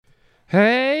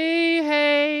Hey,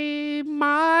 hey,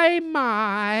 my.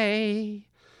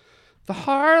 The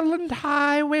Harland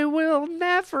Highway will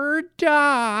never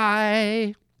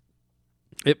die.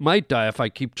 It might die if I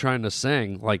keep trying to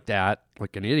sing like that,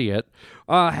 like an idiot.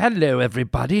 Hello,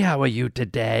 everybody. How are you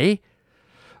today?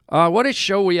 What a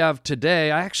show we have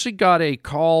today. I actually got a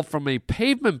call from a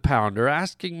pavement pounder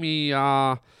asking me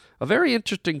a very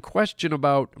interesting question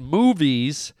about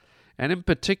movies, and in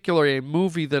particular, a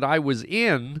movie that I was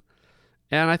in.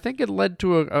 And I think it led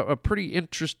to a pretty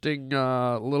interesting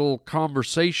little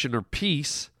conversation or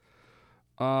piece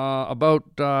about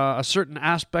a certain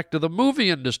aspect of the movie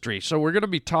industry. So we're going to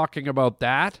be talking about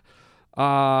that.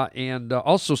 And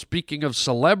also, speaking of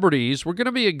celebrities, we're going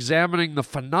to be examining the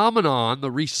phenomenon, the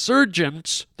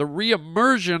resurgence, the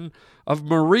reimmersion of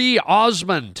Marie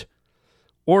Osmond,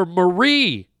 or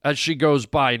Marie, as she goes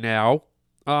by now.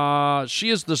 She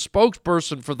is the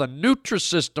spokesperson for the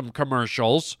Nutrisystem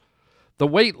commercials, the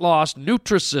weight loss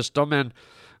Nutrisystem, and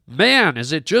man,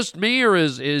 is it just me, or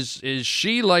is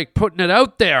she like putting it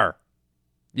out there?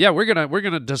 Yeah, we're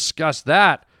gonna discuss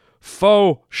that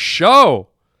faux show.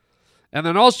 And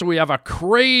then also we have a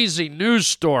crazy news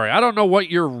story. I don't know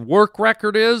what your work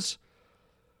record is,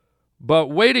 but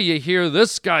wait till you hear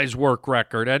this guy's work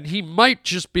record, and he might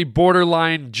just be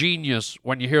borderline genius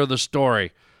when you hear the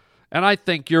story. And I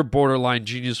think you're borderline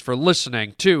genius for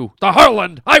listening to the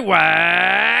Harland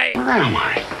Highway. Where am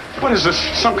I? What is this,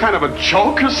 some kind of a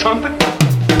joke or something?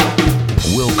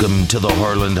 Welcome to the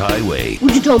Harland Highway.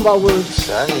 What you talking about, Willie?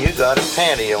 Son, you got a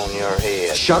panty on your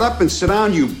head. Shut up and sit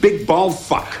down, you big bald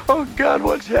fuck. Oh, God,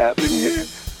 what's happening here?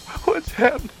 What's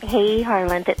happening? Hey,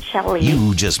 Harland, it's Shelley.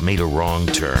 You just made a wrong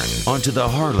turn onto the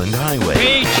Harland Highway.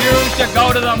 We choose to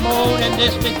go to the moon in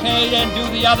this decade and do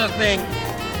the other thing.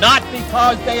 Not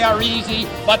because they are easy,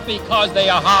 but because they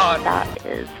are hard. That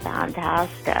is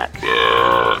fantastic.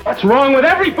 What's wrong with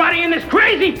everybody in this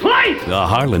crazy place? The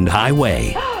Harland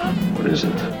Highway. What is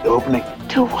it? The opening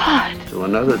To what? to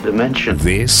another dimension.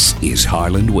 This is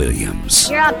Harland Williams.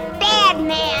 You're a bad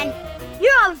man.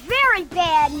 You're a very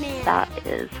bad man. That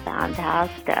is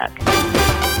fantastic.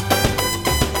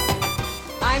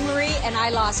 I'm Marie, and I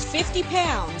lost 50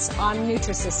 pounds on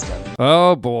Nutrisystem.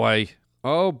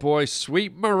 Oh boy,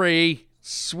 sweet Marie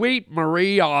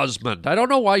Osmond. I don't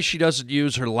know why she doesn't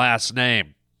use her last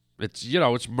name.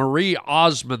 It's Marie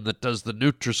Osmond that does the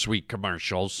NutraSweet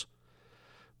commercials,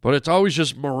 but it's always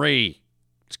just Marie.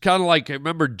 It's kind of like,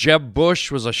 remember Jeb Bush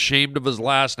was ashamed of his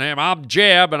last name. I'm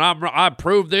Jeb, and I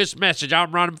approve this message.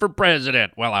 I'm running for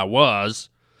president. Well, I was.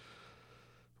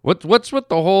 What's with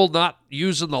the whole not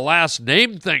using the last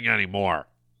name thing anymore?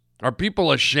 Are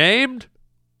people ashamed?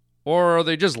 Or are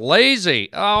they just lazy?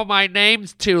 Oh, my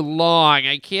name's too long.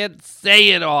 I can't say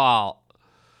it all.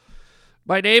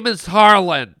 My name is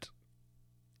Harland.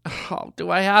 Oh,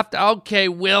 do I have to? Okay,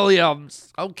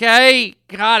 Williams. Okay?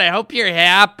 God, I hope you're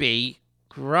happy.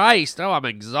 Christ, I'm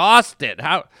exhausted.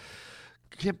 I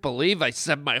can't believe I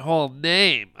said my whole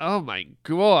name. Oh, my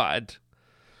God.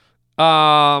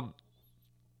 But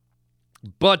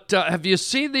have you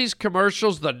seen these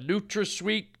commercials, the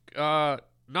NutraSweet,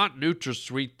 not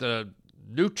NutraSweet, the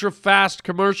NutraFast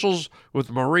commercials with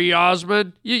Marie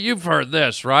Osmond? You've heard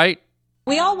this, right?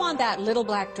 We all want that little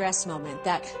black dress moment,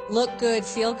 that look good,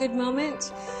 feel good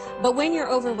moment. But when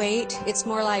you're overweight, it's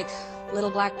more like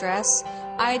little black dress.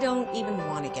 I don't even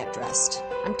want to get dressed.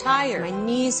 I'm tired. My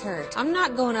knees hurt. I'm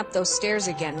not going up those stairs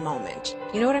again moment.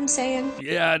 You know what I'm saying?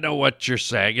 Yeah, I know what you're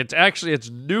saying. It's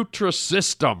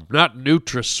Nutrisystem, not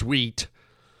NutraSweet.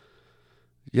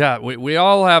 Yeah, we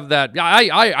all have that.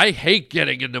 I hate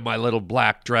getting into my little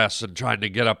black dress and trying to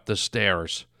get up the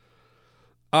stairs.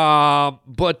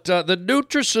 But the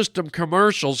Nutrisystem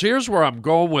commercials, here's where I'm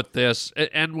going with this.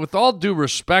 And with all due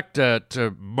respect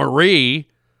to Marie,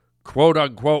 quote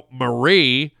unquote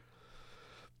Marie,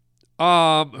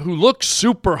 who looks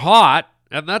super hot,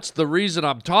 and that's the reason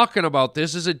I'm talking about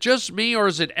this. Is it just me, or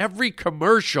is it every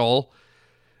commercial?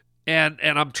 And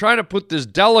I'm trying to put this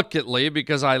delicately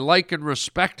because I like and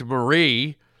respect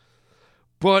Marie,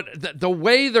 but the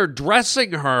way they're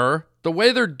dressing her, the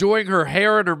way they're doing her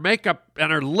hair and her makeup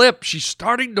and her lip, she's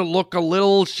starting to look a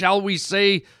little, shall we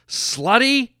say,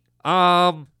 slutty.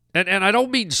 And I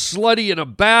don't mean slutty in a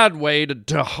bad way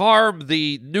to harm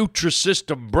the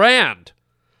Nutrisystem brand.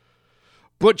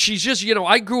 But she's just,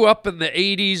 I grew up in the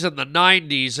 80s and the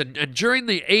 90s, and during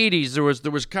the 80s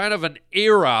there was kind of an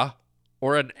era,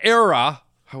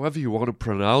 however you want to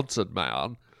pronounce it,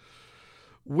 man,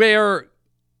 where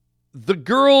the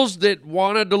girls that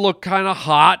wanted to look kind of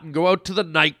hot and go out to the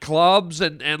nightclubs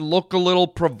and look a little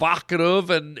provocative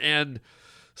and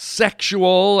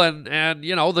sexual, and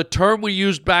you know, the term we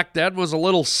used back then was a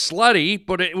little slutty,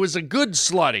 but it was a good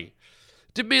slutty.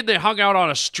 Didn't mean they hung out on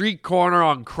a street corner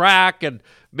on crack and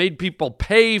made people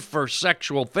pay for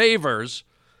sexual favors.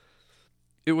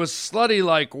 It was slutty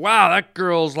like, wow, that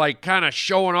girl's like kind of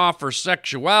showing off her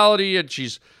sexuality, and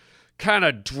she's kind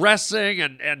of dressing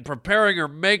and preparing her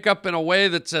makeup in a way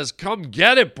that says, come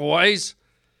get it, boys.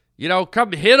 You know,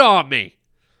 come hit on me.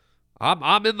 I'm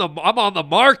on the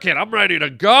market. I'm ready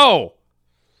to go.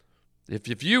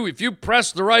 If you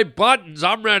press the right buttons,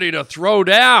 I'm ready to throw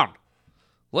down.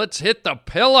 Let's hit the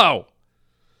pillow.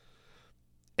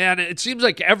 And it seems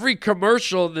like every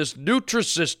commercial in this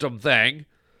Nutrisystem thing,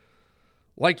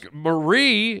 like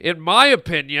Marie, in my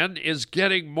opinion, is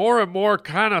getting more and more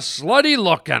kind of slutty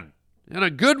looking in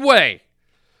a good way.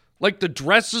 Like the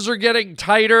dresses are getting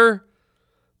tighter.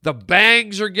 The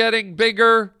bangs are getting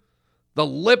bigger. The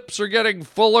lips are getting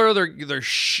fuller. They're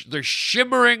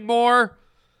shimmering more.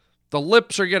 The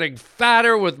lips are getting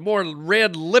fatter with more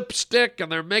red lipstick, and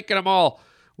they're making them all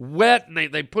wet, and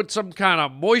they put some kind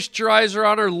of moisturizer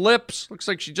on her lips. Looks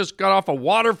like she just got off a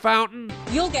water fountain.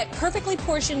 You'll get perfectly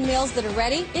portioned meals that are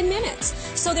ready in minutes.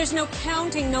 So there's no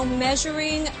counting, no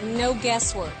measuring, no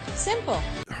guesswork. Simple.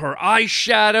 Her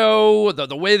eyeshadow,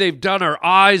 the way they've done her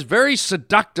eyes, very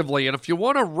seductively. And if you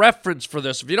want a reference for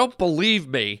this, if you don't believe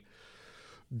me,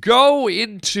 go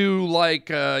into like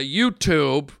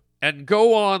YouTube and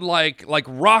go on like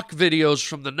rock videos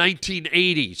from the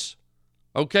 1980s.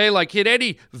 Okay, like hit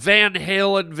any Van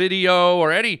Halen video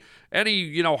or any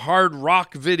you know, hard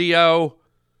rock video.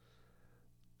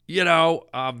 You know,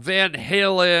 Van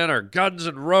Halen or Guns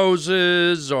N'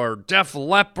 Roses or Def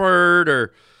Leppard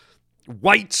or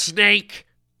White Snake.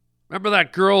 Remember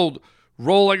that girl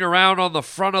rolling around on the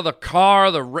front of the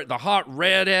car, the hot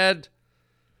redhead?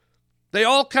 They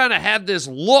all kind of had this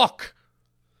look.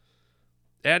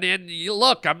 And you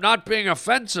look, I'm not being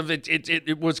offensive.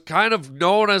 It was kind of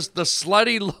known as the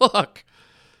slutty look.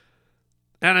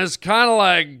 And it's kind of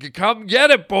like, come get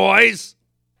it, boys.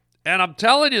 And I'm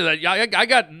telling you that I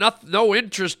got no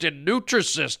interest in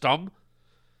Nutrisystem.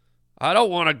 I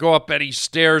don't want to go up any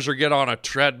stairs or get on a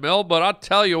treadmill, but I'll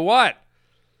tell you what.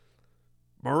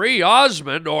 Marie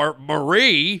Osmond, or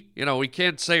Marie, you know, we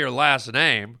can't say her last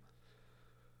name.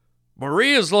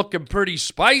 Marie is looking pretty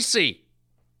spicy.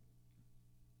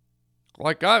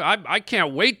 Like, I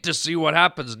can't wait to see what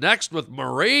happens next with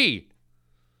Marie.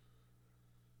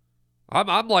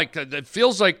 I'm like, it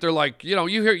feels like they're like, you know,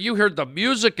 you heard the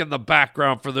music in the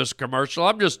background for this commercial.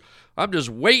 I'm just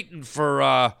waiting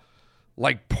for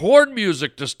like porn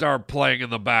music to start playing in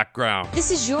the background.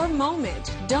 This is your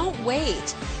moment. Don't wait.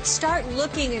 Start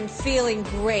looking and feeling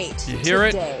great. You hear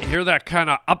today. it? You hear that kind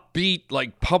of upbeat,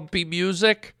 like pumpy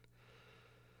music?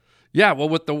 Yeah, well,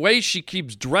 with the way she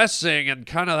keeps dressing and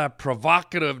kind of that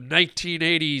provocative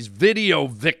 1980s video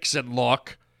vixen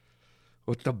look,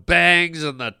 with the bangs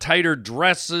and the tighter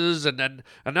dresses, and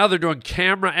now they're doing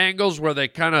camera angles where they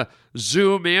kind of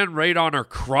zoom in right on her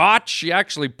crotch. She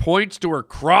actually points to her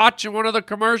crotch in one of the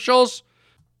commercials.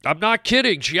 I'm not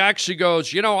kidding. She actually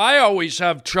goes, you know, I always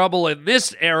have trouble in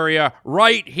this area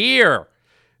right here.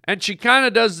 And she kind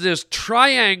of does this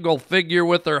triangle figure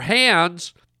with her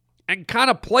hands and kind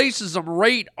of places them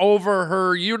right over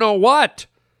her you-know-what.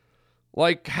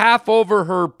 Like half over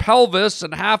her pelvis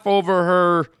and half over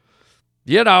her,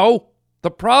 you know,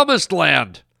 the promised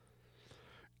land.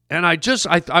 And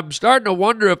I'm starting to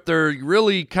wonder if they're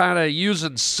really kind of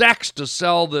using sex to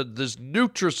sell this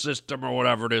Nutrisystem or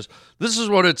whatever it is. This is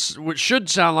what it should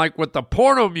sound like with the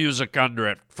porno music under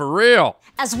it, for real.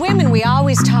 As women, we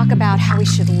always talk about how we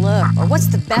should look or what's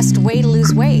the best way to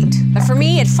lose weight. But for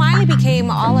me, it finally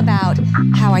became all about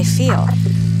how I feel.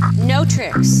 No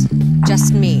tricks,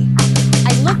 just me.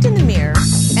 I looked in the mirror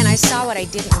and I saw what I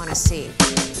didn't want to see.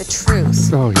 The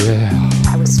truth. Oh, yeah.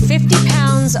 I was 50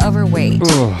 pounds overweight.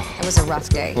 It was a rough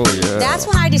day. Oh, yeah. That's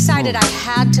when I decided I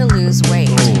had to lose weight.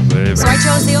 Oh, baby. So I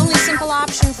chose the only simple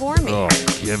option for me. Oh,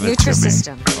 give it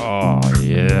Nutrisystem. to me. Oh,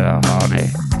 yeah, honey.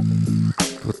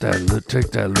 Take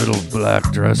that little black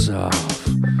dress off.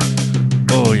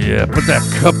 Oh, yeah. Put that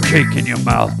cupcake in your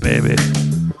mouth, baby.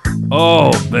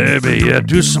 Oh, baby. Yeah,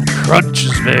 do some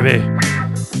crunches, baby.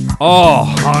 Oh,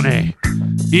 honey.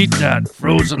 Eat that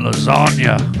frozen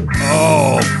lasagna.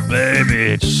 Oh,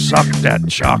 baby. Suck that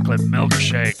chocolate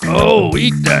milkshake. Oh,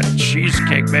 eat that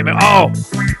cheesecake, baby.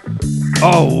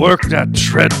 Oh, work that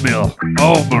treadmill.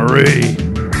 Oh, Marie.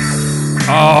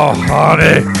 Oh,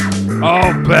 honey.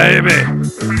 Oh, baby.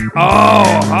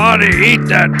 Oh, honey, eat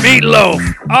that meatloaf.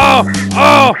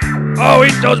 Oh,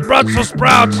 eat those Brussels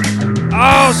sprouts.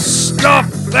 Oh,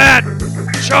 stuff that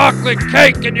chocolate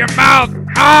cake in your mouth.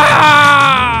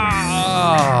 Ah!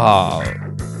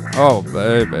 Oh,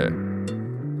 baby.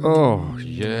 Oh,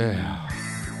 yeah.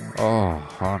 Oh,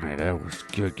 honey, that was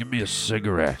good. Give me a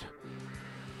cigarette.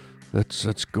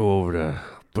 Let's go over to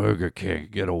Burger King,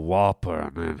 get a Whopper,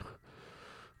 and then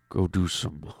go do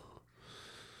some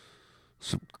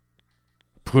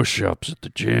push-ups at the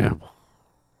gym.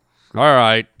 All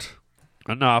right.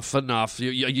 Enough.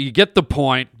 You get the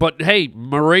point. But, hey,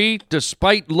 Marie,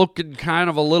 despite looking kind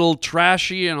of a little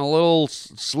trashy and a little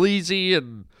sleazy,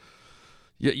 and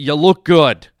you look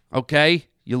good, okay?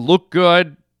 You look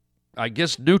good. I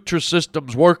guess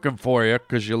Nutrisystem's working for you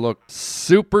because you look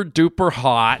super-duper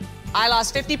hot. I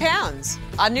lost 50 pounds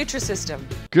on Nutrisystem.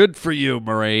 Good for you,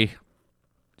 Marie.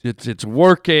 It's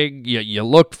working. You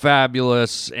look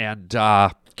fabulous, and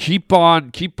keep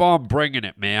on bringing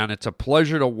it, man. It's a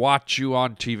pleasure to watch you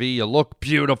on TV. You look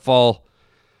beautiful,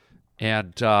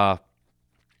 and I'll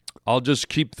just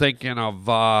keep thinking of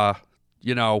a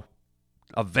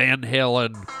Van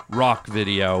Halen rock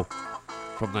video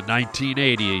from the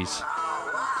 1980s.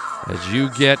 As you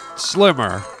get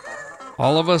slimmer,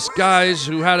 all of us guys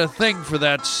who had a thing for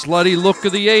that slutty look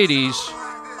of the 80s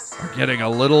are getting a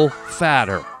little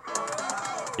fatter,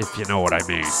 if you know what I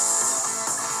mean.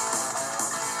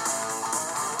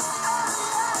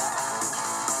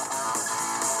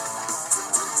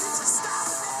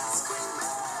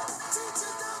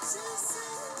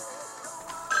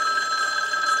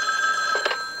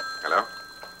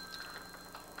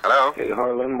 Hello? Hey,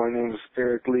 Harland, my name is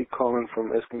Eric Lee, calling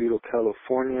from Escondido,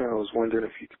 California. I was wondering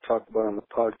if you could talk about on the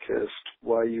podcast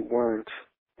why you weren't,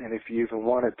 and if you even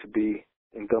wanted to be,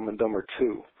 in Dumb and Dumber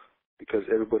 2, because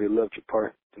everybody loved your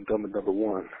part in Dumb and Dumber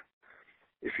 1.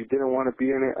 If you didn't want to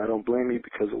be in it, I don't blame you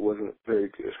because it wasn't very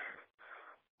good.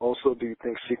 Also, do you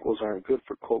think sequels aren't good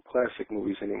for cult classic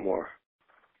movies anymore?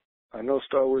 I know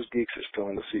Star Wars geeks are still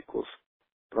into sequels,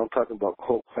 but I'm talking about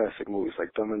cult classic movies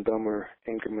like Dumb and Dumber,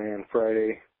 Anchorman,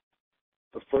 Friday.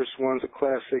 The first one's a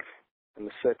classic, and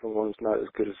the second one's not as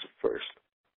good as the first.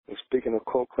 And speaking of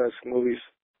cult classic movies,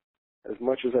 as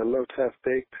much as I loved Half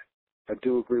Baked, I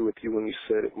do agree with you when you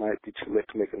said it might be too late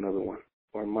to make another one.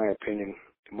 Or in my opinion,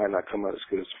 it might not come out as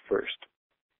good as the first.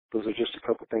 Those are just a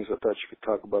couple things I thought you could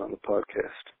talk about on the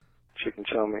podcast. Chicken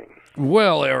chow mein.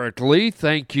 Well, Eric Lee,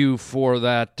 thank you for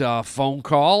that phone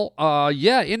call.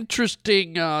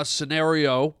 Interesting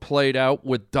scenario played out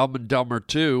with Dumb and Dumber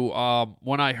 2.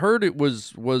 When I heard it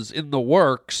was in the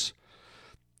works,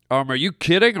 are you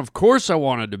kidding? Of course I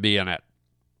wanted to be in it.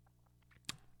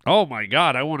 Oh, my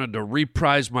God, I wanted to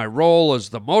reprise my role as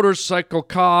the motorcycle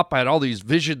cop. I had all these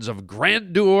visions of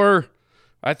grandeur.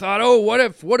 I thought, what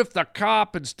if the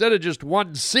cop, instead of just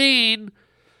one scene,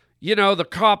 the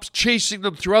cop's chasing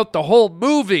them throughout the whole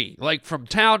movie, like from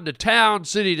town to town,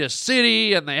 city to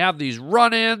city, and they have these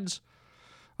run-ins.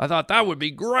 I thought that would be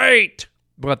great.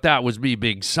 But that was me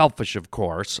being selfish, of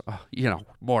course.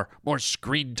 More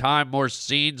screen time, more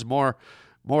scenes, more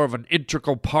of an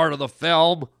integral part of the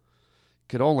film.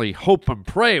 Could only hope and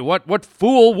pray. What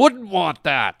fool wouldn't want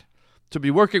that? To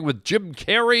be working with Jim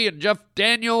Carrey and Jeff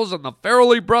Daniels and the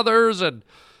Farrelly brothers. And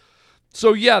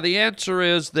so, the answer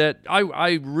is that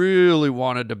I really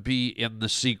wanted to be in the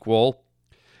sequel.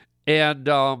 And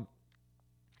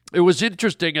it was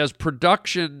interesting, as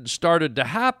production started to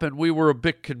happen, we were a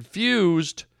bit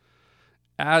confused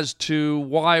as to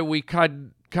why we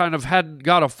kind of hadn't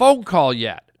got a phone call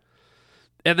yet.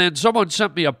 And then someone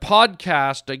sent me a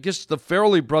podcast. I guess the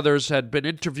Farrelly brothers had been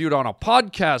interviewed on a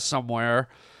podcast somewhere.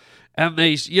 And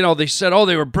they said,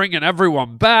 they were bringing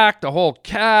everyone back, the whole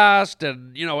cast,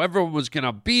 and, everyone was going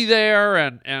to be there.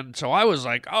 And so I was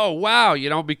like, oh, wow,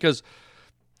 because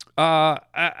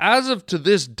as of to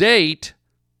this date,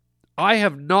 I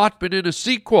have not been in a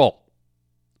sequel.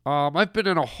 I've been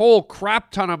in a whole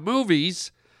crap ton of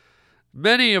movies,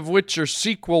 many of which are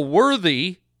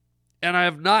sequel-worthy, and I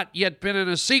have not yet been in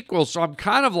a sequel. So I'm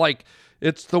kind of like,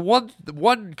 it's the one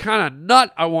kind of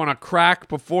nut I want to crack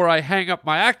before I hang up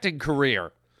my acting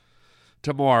career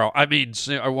tomorrow.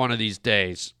 One of these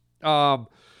days. So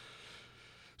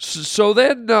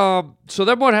then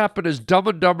what happened is Dumb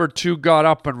and Dumber 2 got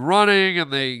up and running,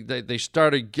 and they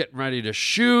started getting ready to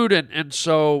shoot, and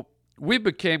so we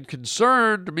became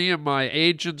concerned, me and my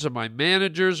agents and my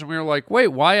managers, and we were like, wait,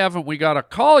 why haven't we got a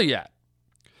call yet?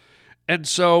 And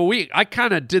so I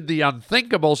kind of did the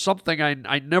unthinkable, something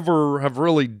I never have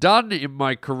really done in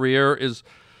my career is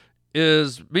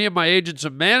me and my agents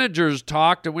and managers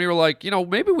talked, and we were like,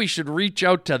 maybe we should reach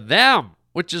out to them,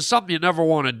 which is something you never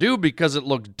want to do because it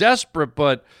looks desperate.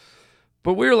 But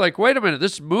we were like, wait a minute,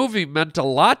 this movie meant a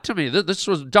lot to me. This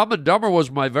was Dumb and Dumber was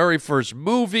my very first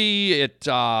movie. It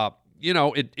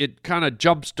it kind of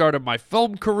jump-started my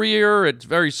film career. It's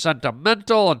very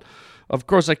sentimental, and of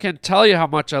course, I can't tell you how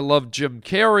much I love Jim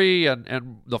Carrey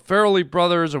and the Farrelly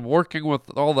brothers and working with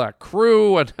all that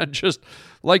crew. And just,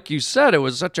 like you said, it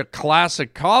was such a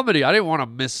classic comedy. I didn't want to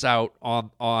miss out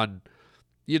on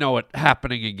it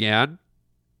happening again.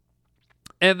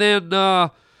 And then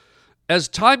as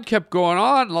time kept going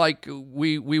on, like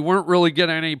we weren't really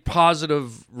getting any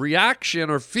positive reaction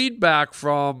or feedback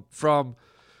from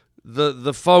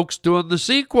the folks doing the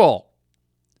sequel.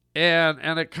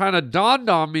 And it kind of dawned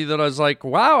on me that I was like,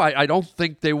 wow, I don't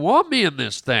think they want me in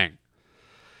this thing.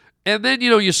 And then,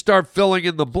 you start filling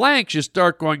in the blanks. You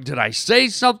start going, did I say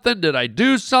something? Did I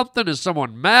do something? Is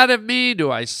someone mad at me? Do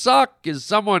I suck? Is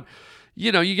someone,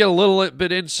 you get a little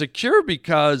bit insecure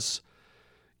because,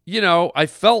 I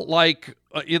felt like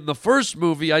in the first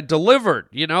movie I delivered.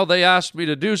 They asked me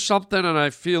to do something, and I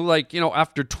feel like,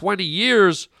 after 20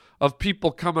 years of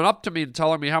people coming up to me and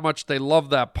telling me how much they love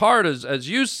that part, as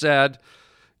you said,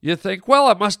 you think, well,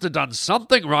 I must have done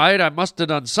something right. I must have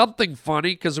done something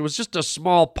funny because it was just a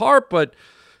small part, but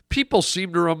people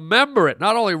seem to remember it.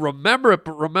 Not only remember it,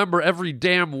 but remember every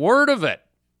damn word of it.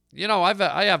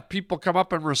 I have people come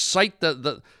up and recite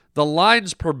the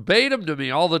lines verbatim to me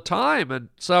all the time, and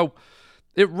so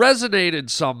it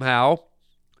resonated somehow.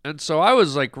 And so I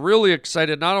was like really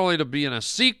excited not only to be in a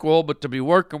sequel, but to be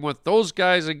working with those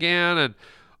guys again, and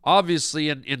obviously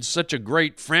in such a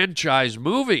great franchise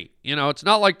movie. It's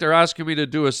not like they're asking me to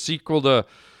do a sequel to,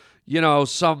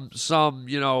 some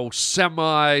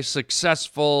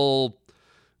semi-successful,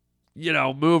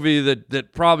 movie that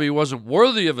probably wasn't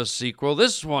worthy of a sequel.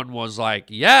 This one was like,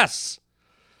 yes.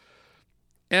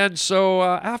 And so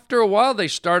after a while, they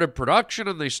started production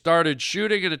and they started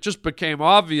shooting, and it just became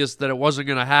obvious that it wasn't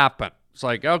going to happen. It's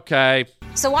like, okay.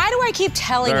 So why do I keep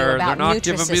telling you about They're not Nutrisystem?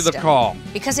 giving me the call.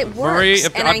 Because it works, Marie,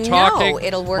 if and I'm I talking, know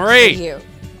it'll work Marie, for you.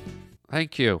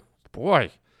 Thank you.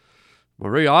 Boy,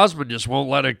 Marie Osmond just won't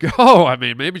let it go. I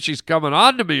mean, maybe she's coming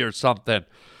on to me or something.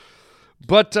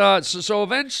 But so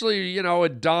eventually,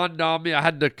 it dawned on me. I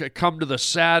had to come to the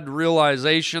sad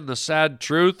realization, the sad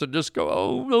truth, and just go,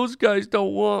 oh, those guys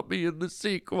don't want me in the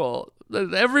sequel.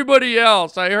 Everybody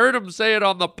else, I heard him say it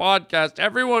on the podcast,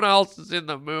 everyone else is in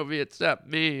the movie except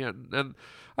me. And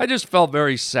I just felt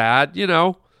very sad,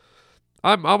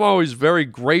 I'm always very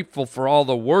grateful for all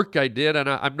the work I did, and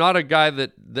I'm not a guy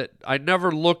that I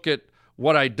never look at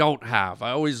what I don't have.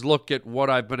 I always look at what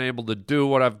I've been able to do,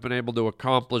 what I've been able to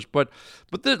accomplish. But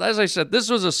this, as I said, this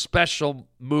was a special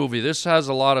movie. This has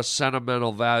a lot of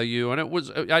sentimental value, and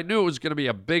I knew it was going to be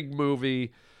a big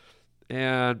movie,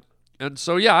 and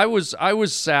so yeah, I was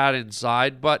sad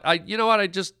inside. But you know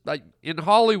what? In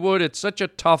Hollywood, it's such a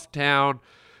tough town.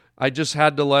 I just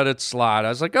had to let it slide. I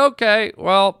was like, okay,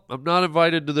 well, I'm not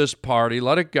invited to this party.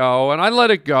 Let it go, and I let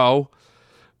it go.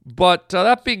 But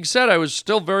that being said, I was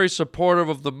still very supportive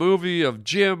of the movie, of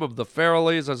Jim, of the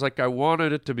Farrellys. I was like, I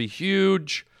wanted it to be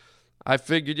huge. I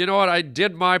figured, you know what, I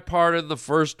did my part in the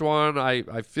first one. I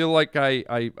feel like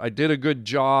I did a good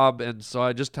job, and so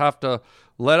I just have to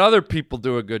let other people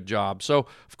do a good job. So,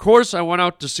 of course, I went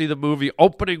out to see the movie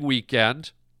opening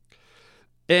weekend,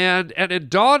 and it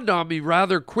dawned on me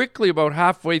rather quickly about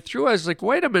halfway through. I was like,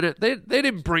 wait a minute, they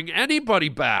didn't bring anybody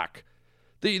back.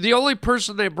 The only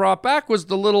person they brought back was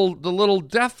the little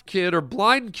deaf kid or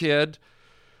blind kid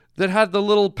that had the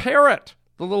little parrot,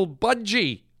 the little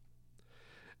budgie.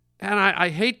 And I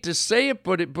hate to say it,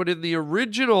 but in the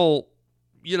original,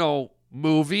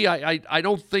 movie, I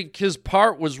don't think his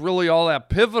part was really all that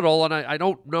pivotal, and I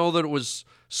don't know that it was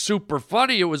super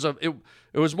funny. It was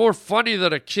more funny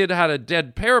that a kid had a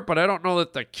dead parrot, but I don't know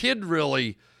that the kid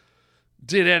really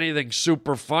did anything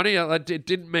super funny. It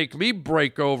didn't make me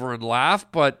break over and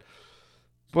laugh, but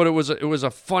it was a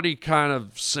funny kind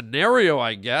of scenario,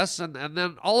 I guess. And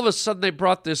then all of a sudden they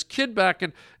brought this kid back,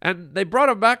 and they brought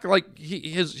him back like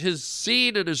his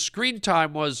scene and his screen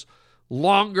time was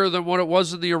longer than what it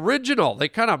was in the original. They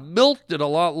kind of milked it a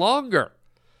lot longer.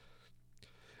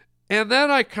 And then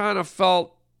I kind of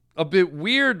felt a bit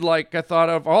weird, like I thought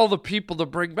of all the people to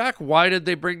bring back, why did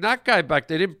they bring that guy back?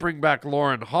 They didn't bring back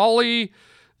Lauren Holly.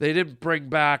 They didn't bring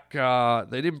back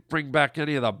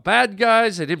any of the bad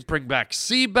guys. They didn't bring back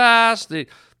Seabass. They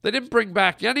didn't bring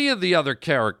back any of the other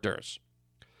characters.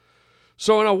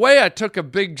 So in a way, I took a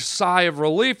big sigh of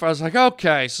relief. I was like,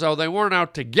 okay, so they weren't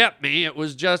out to get me. It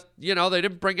was just, they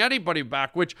didn't bring anybody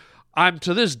back, which I'm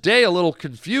to this day a little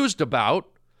confused about.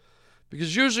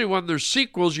 Because usually when there's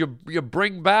sequels, you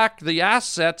bring back the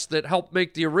assets that help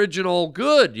make the original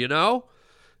good,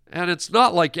 And it's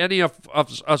not like any of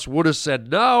us would have said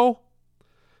no.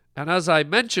 And as I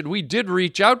mentioned, we did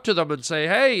reach out to them and say,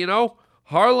 hey, you know,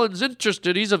 Harland's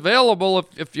interested. He's available.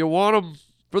 If you want him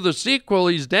for the sequel,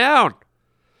 he's down.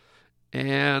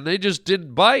 And they just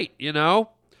didn't bite, you know.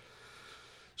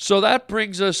 So that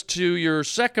brings us to your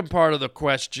second part of the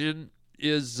question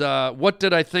is what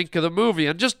did I think of the movie?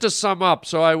 And just to sum up,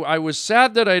 so I was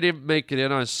sad that I didn't make it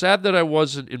in. I was sad that I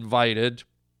wasn't invited.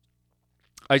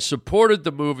 I supported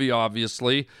the movie,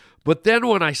 obviously. But then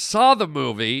when I saw the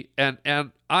movie, and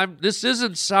this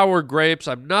isn't sour grapes.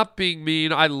 I'm not being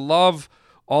mean. I love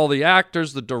all the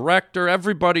actors, the director,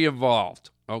 everybody involved,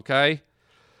 okay?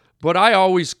 But I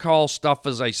always call stuff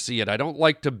as I see it. I don't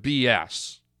like to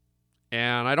BS.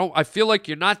 And I feel like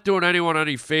you're not doing anyone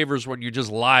any favors when you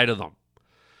just lie to them.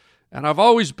 And I've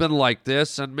always been like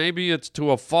this, and maybe it's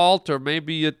to a fault or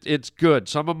maybe it's good.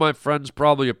 Some of my friends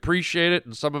probably appreciate it,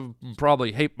 and some of them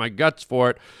probably hate my guts for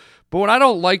it. But when I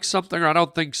don't like something or I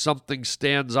don't think something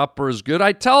stands up or is good,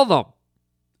 I tell them.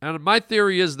 And my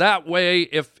theory is that way,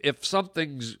 if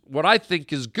something's what I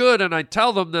think is good and I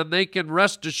tell them, then they can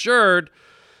rest assured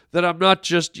that I'm not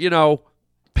just, you know,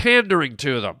 pandering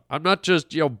to them. I'm not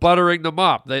just, you know, buttering them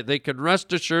up. They can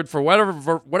rest assured for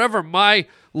whatever my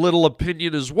little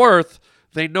opinion is worth,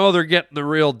 they know they're getting the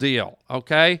real deal,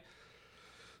 okay?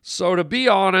 So to be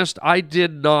honest, I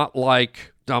did not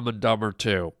like Dumb and Dumber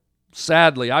 2.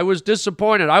 Sadly, I was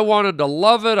disappointed. I wanted to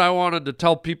love it. I wanted to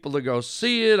tell people to go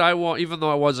see it. Even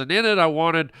though I wasn't in it, I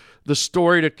wanted the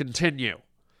story to continue.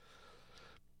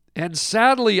 And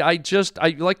sadly,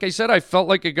 like I said, I felt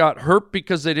like it got hurt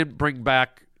because they didn't bring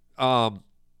back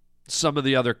some of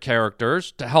the other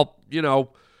characters to help, you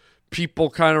know, people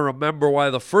kind of remember why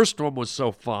the first one was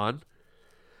so fun.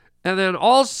 And then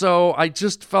also, I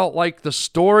just felt like the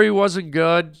story wasn't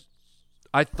good.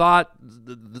 I thought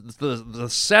the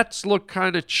sets looked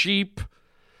kind of cheap.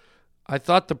 I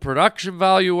thought the production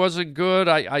value wasn't good.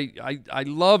 I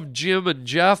loved Jim and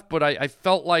Jeff, but I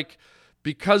felt like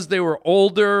because they were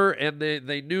older and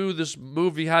they knew this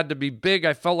movie had to be big,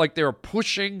 I felt like they were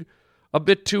pushing a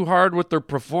bit too hard with their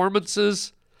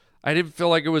performances. I didn't feel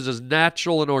like it was as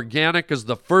natural and organic as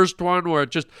the first one, where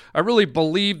I really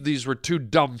believed these were two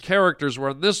dumb characters, where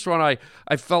in this one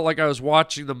I felt like I was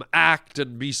watching them act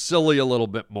and be silly a little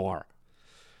bit more.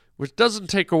 Which doesn't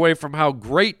take away from how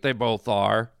great they both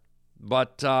are,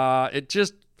 but it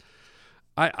just...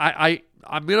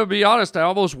 I'm going to be honest, I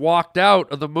almost walked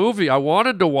out of the movie. I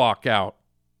wanted to walk out.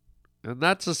 And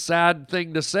that's a sad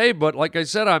thing to say, but like I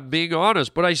said, I'm being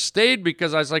honest. But I stayed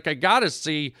because I was like, I got to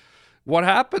see what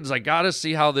happens. I got to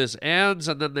see how this ends.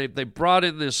 And then they brought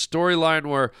in this storyline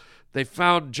where they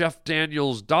found Jeff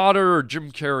Daniels' daughter, or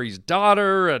Jim Carrey's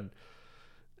daughter. And,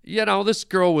 you know, this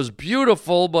girl was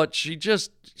beautiful, but she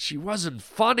wasn't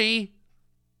funny.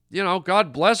 You know,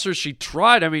 God bless her. She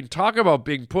tried. I mean, talk about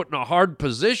being put in a hard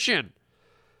position.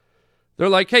 They're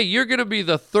like, hey, you're going to be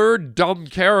the third dumb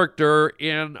character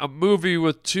in a movie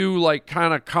with two, like,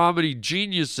 kind of comedy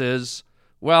geniuses.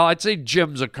 Well, I'd say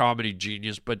Jim's a comedy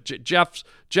genius, but Jeff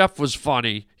was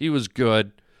funny. He was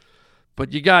good.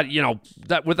 But you got, you know,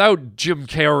 that without Jim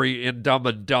Carrey in Dumb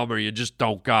and Dumber, you just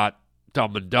don't got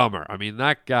Dumb and Dumber. I mean,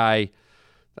 that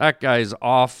guy's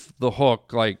off the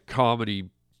hook like comedy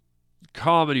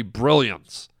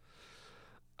brilliance.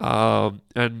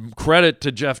 And credit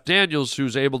to Jeff Daniels,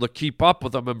 who's able to keep up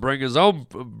with them and bring his own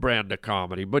brand of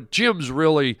comedy. But Jim's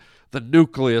really the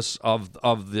nucleus of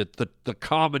the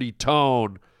comedy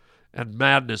tone and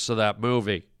madness of that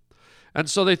movie. And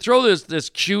so they throw this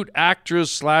cute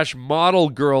actress / model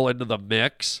girl into the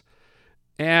mix.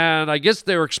 And I guess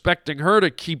they were expecting her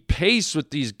to keep pace with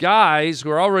these guys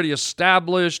who are already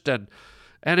established, and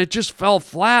it just fell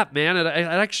flat, man. It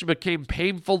actually became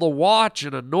painful to watch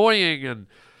and annoying,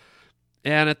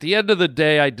 and at the end of the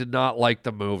day, I did not like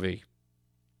the movie.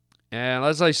 And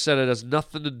as I said, it has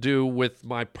nothing to do with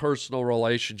my personal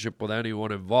relationship with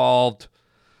anyone involved.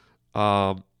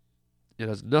 It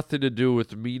has nothing to do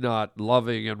with me not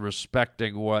loving and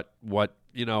respecting what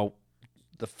you know,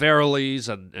 the Farrellys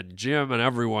and Jim and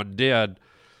everyone did.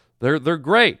 They're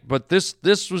great, but this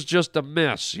was just a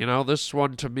mess. You know, this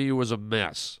one to me was a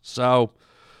mess. So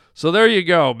there you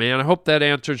go, man. I hope that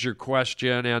answers your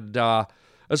question. And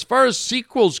as far as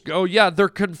sequels go, yeah, they're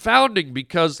confounding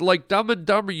because, like Dumb and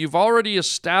Dumber, you've already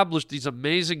established these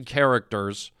amazing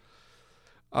characters.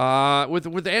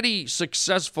 With any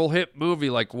successful hit movie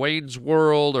like Wayne's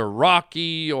World or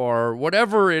Rocky or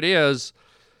whatever it is,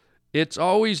 it's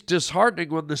always disheartening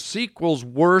when the sequel's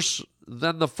worse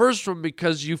than the first one,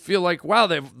 because you feel like, wow,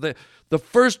 the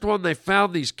first one, they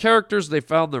found these characters, they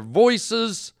found their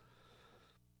voices,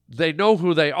 they know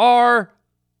who they are,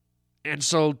 And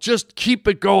so just keep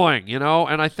it going, you know?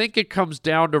 And I think it comes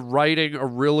down to writing a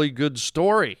really good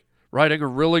story, writing a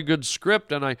really good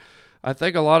script. And I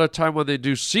think a lot of time when they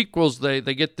do sequels, they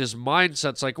get this mindset.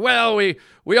 It's like, well, we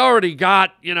already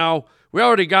got, you know, we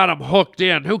already got them hooked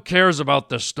in. Who cares about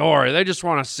the story? They just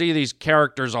want to see these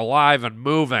characters alive and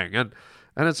moving. And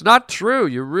it's not true.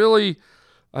 You really,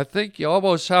 I think you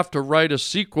almost have to write a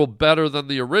sequel better than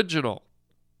the original,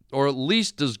 or at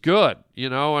least as good, you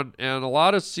know, and a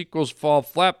lot of sequels fall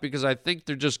flat because I think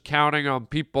they're just counting on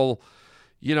people,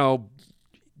 you know,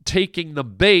 taking the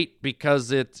bait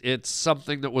because it's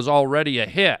something that was already a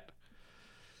hit.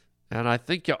 And I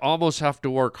think you almost have to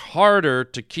work harder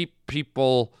to keep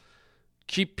people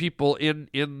in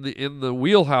the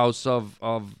wheelhouse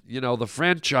of you know, the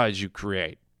franchise you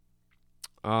create.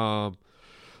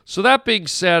 So that being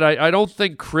said, I don't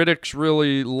think critics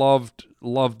really loved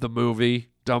the movie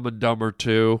Dumb and Dumber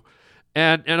 2.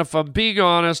 And if I'm being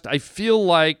honest, I feel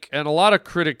like, and a lot of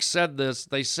critics said this,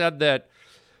 they said that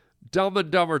Dumb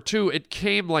and Dumber 2, it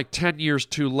came like 10 years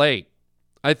too late.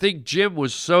 I think Jim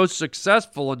was so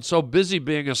successful and so busy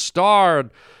being a star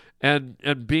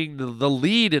and being the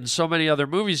lead in so many other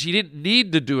movies, he didn't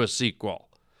need to do a sequel.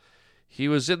 He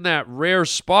was in that rare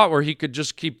spot where he could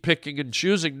just keep picking and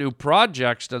choosing new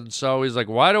projects. And so he's like,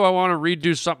 why do I want to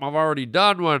redo something I've already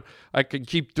done when I can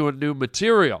keep doing new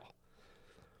material?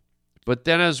 But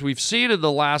then as we've seen in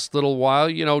the last little while,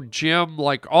 you know, Jim,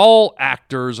 like all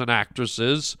actors and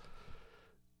actresses,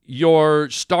 your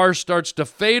star starts to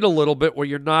fade a little bit where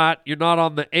you're not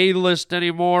on the A-list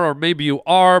anymore, or maybe you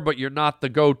are, but you're not the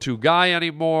go-to guy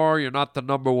anymore. You're not the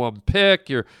number one pick.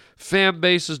 Your fan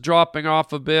base is dropping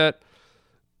off a bit.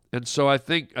 And so I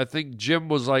think Jim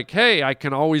was like, hey, I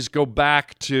can always go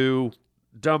back to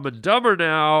Dumb and Dumber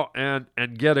now and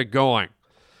get it going.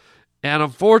 And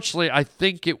unfortunately, I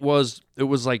think it was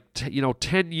like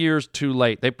 10 years too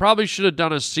late. They probably should have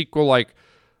done a sequel like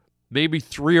maybe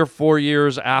 3 or 4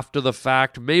 years after the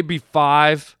fact, maybe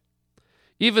 5.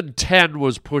 Even 10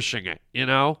 was pushing it, you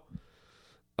know?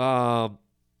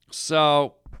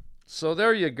 So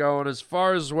there you go. And as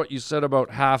far as what you said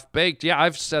about Half-Baked, yeah,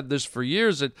 I've said this for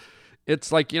years.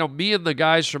 It's like, you know, me and the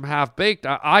guys from Half-Baked,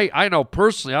 I know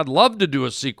personally I'd love to do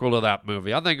a sequel to that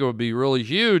movie. I think it would be really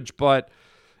huge, but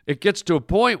it gets to a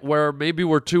point where maybe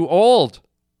we're too old.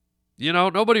 You know,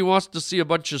 nobody wants to see a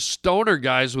bunch of stoner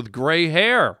guys with gray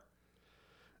hair.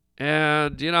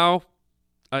 And, you know,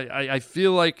 I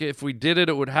feel like if we did it,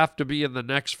 it would have to be in the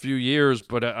next few years,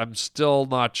 but I'm still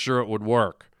not sure it would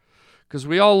work. Because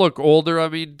we all look older. I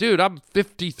mean, dude, I'm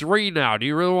 53 now. Do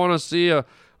you really want to see a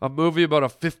movie about a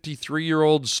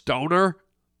 53-year-old stoner?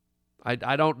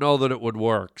 I don't know that it would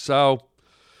work. So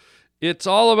it's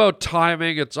all about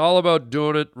timing. It's all about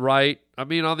doing it right. I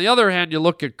mean, on the other hand, you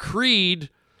look at Creed,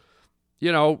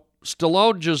 you know,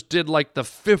 Stallone just did like the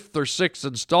 5th or 6th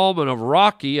installment of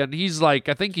Rocky, and he's like,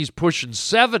 I think he's pushing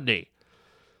 70.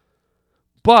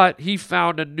 But he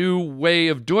found a new way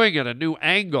of doing it, a new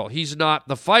angle. He's not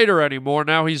the fighter anymore.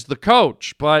 Now he's the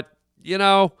coach. But, you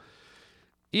know,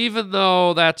 even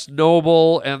though that's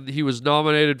noble and he was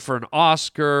nominated for an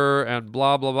Oscar and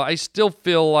blah, blah, blah, I still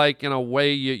feel like, in a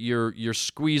way, you're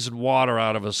squeezing water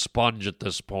out of a sponge at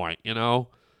this point, you know?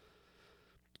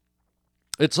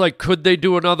 It's like, could they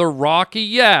do another Rocky?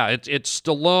 Yeah, it's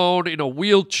Stallone in a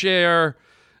wheelchair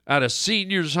at a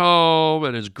senior's home,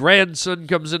 and his grandson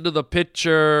comes into the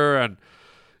picture, and,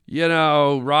 you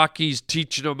know, Rocky's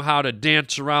teaching him how to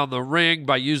dance around the ring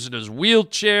by using his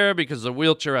wheelchair because the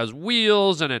wheelchair has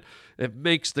wheels, and it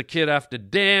makes the kid have to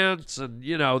dance, and,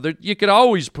 you know, you could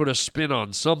always put a spin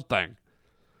on something.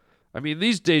 I mean,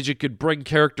 these days you could bring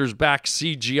characters back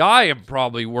CGI and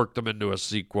probably work them into a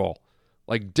sequel,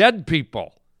 like dead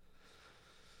people.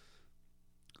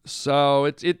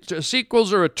 So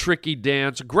sequels are a tricky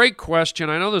dance. Great question.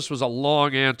 I know this was a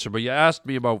long answer, but you asked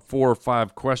me about 4 or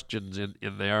 5 questions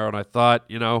in there, and I thought,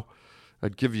 you know,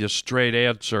 I'd give you a straight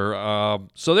answer.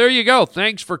 So there you go.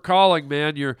 Thanks for calling,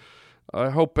 man.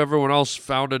 I hope everyone else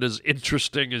found it as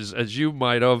interesting as you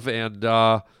might have, and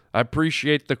I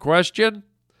appreciate the question.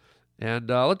 And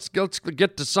let's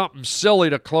get to something silly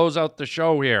to close out the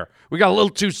show here. We got a little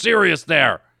too serious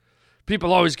there.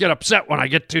 People always get upset when I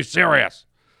get too serious.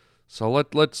 So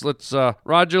let's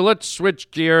Roger, let's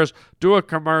switch gears, do a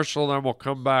commercial, then we'll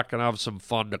come back and have some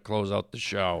fun to close out the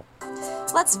show.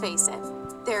 Let's face it,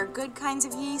 there are good kinds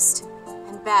of yeast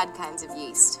and bad kinds of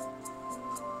yeast.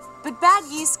 But bad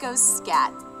yeast goes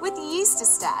scat with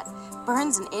Yeastastat.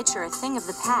 Burns and itch are a thing of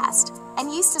the past, and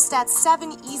Yeastastat's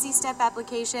 7 easy step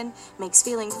application makes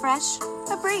feeling fresh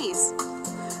a breeze.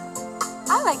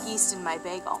 I like yeast in my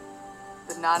bagel,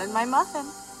 but not in my muffin.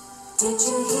 Did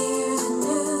you hear the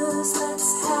news?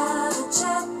 Let's have a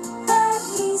chat. That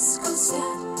yeast goes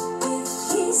scat. With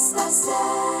yeast, I said.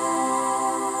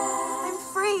 I'm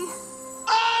free.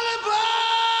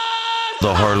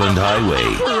 The Harland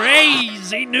Highway.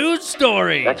 Crazy news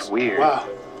stories. That's weird. Wow.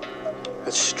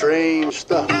 That's strange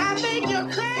stuff.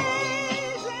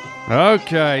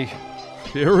 Okay,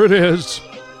 here it is.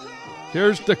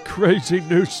 Here's the crazy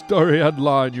news story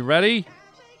headline. You ready?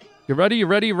 You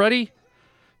ready?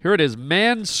 Here it is.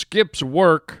 Man skips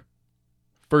work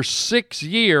for 6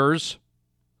 years.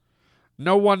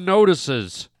 No one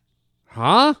notices.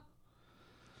 Huh?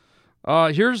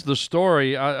 Here's the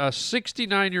story. A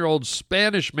 69-year-old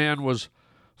Spanish man was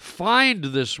fined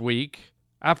this week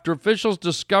after officials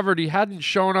discovered he hadn't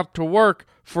shown up to work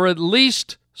for at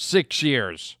least 6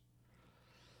 years.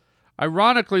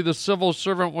 Ironically, the civil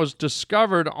servant was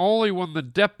discovered only when the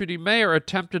deputy mayor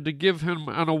attempted to give him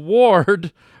an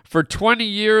award for 20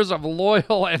 years of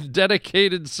loyal and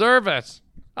dedicated service.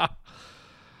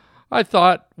 I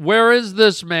thought, where is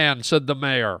this man? Said the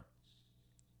mayor.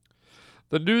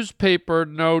 The newspaper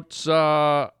notes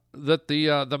that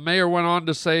the mayor went on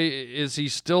to say, is he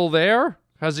still there?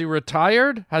 Has he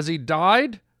retired? Has he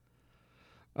died?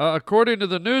 According to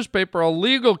the newspaper, a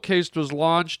legal case was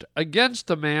launched against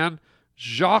the man,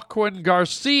 Joaquin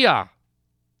Garcia.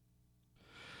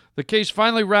 The case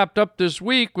finally wrapped up this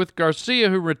week with Garcia,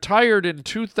 who retired in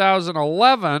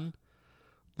 2011,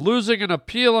 losing an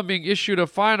appeal and being issued a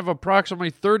fine of approximately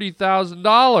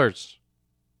 $30,000.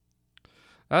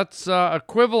 That's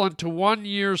equivalent to 1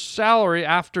 year's salary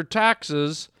after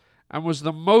taxes, and was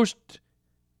the most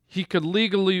he could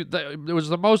legally. It was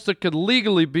the most that could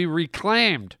legally be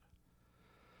reclaimed.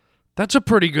 That's a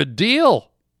pretty good deal.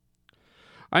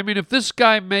 I mean, if this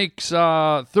guy makes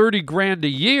 $30,000 a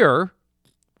year,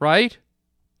 right?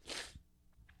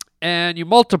 And you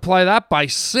multiply that by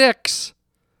 6,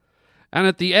 and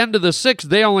at the end of the 6,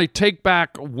 they only take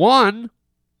back 1.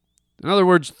 In other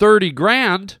words,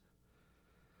 $30,000.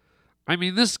 I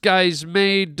mean, this guy's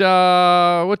made,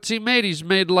 what's he made? He's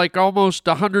made like almost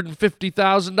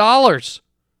 $150,000.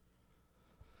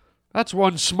 That's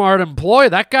one smart employee.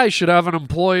 That guy should have an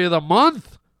employee of the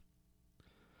month.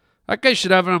 That guy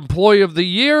should have an employee of the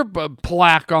year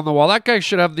plaque on the wall. That guy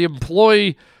should have the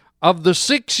employee of the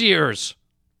 6 years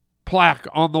plaque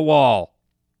on the wall.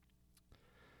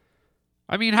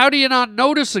 I mean, how do you not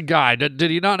notice a guy? Did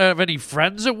he not have any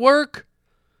friends at work?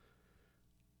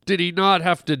 Did he not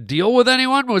have to deal with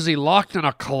anyone? Was he locked in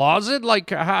a closet?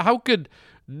 Like, how could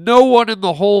no one in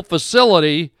the whole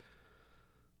facility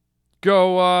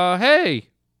go, hey,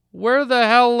 where the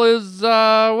hell is,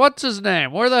 what's his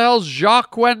name? Where the hell's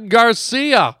Joaquin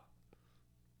Garcia?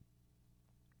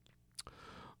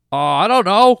 I don't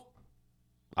know.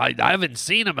 I haven't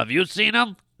seen him. Have you seen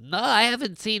him? No, I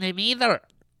haven't seen him either.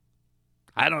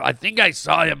 I think I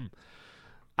saw him,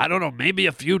 I don't know, maybe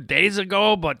a few days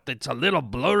ago, but it's a little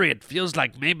blurry. It feels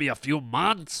like maybe a few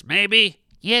months, maybe.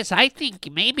 Yes, I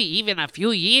think maybe even a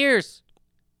few years.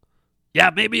 Yeah,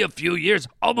 maybe a few years.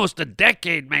 Almost a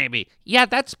decade, maybe. Yeah,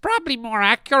 that's probably more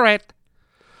accurate.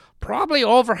 Probably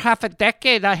over half a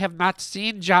decade I have not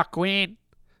seen Joaquin.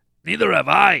 Neither have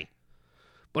I.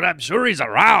 But I'm sure he's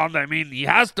around. I mean, he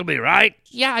has to be, right?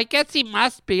 Yeah, I guess he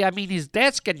must be. I mean, his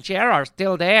desk and chair are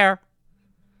still there.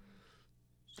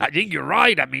 I think you're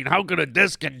right. I mean, how could a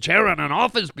desk and chair in an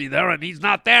office be there and he's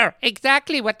not there?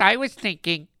 Exactly what I was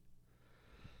thinking.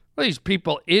 Are these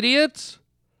people idiots?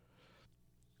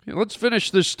 Let's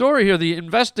finish this story here. The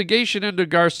investigation into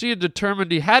Garcia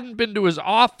determined he hadn't been to his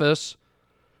office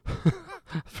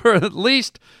for at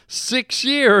least 6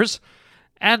 years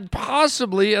and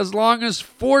possibly as long as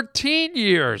 14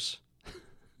 years.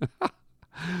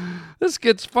 This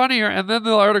gets funnier. And then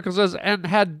the article says, and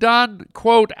had done,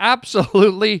 quote,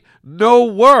 absolutely no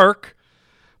work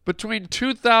between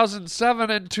 2007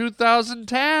 and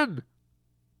 2010.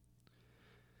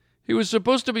 He was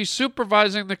supposed to be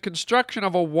supervising the construction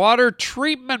of a water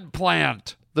treatment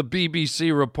plant, the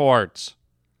BBC reports.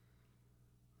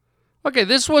 Okay,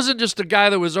 this wasn't just a guy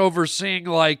that was overseeing,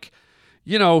 like,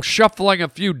 you know, shuffling a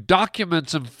few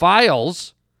documents and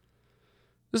files.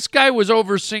 This guy was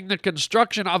overseeing the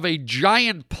construction of a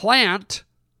giant plant.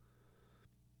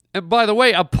 And by the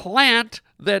way, a plant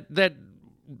that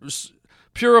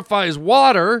purifies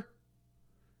water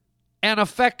and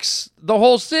affects the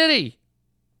whole city.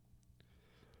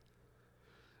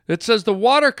 It says the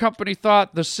water company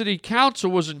thought the city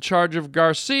council was in charge of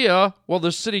Garcia, while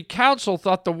the city council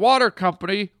thought the water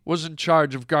company was in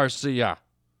charge of Garcia.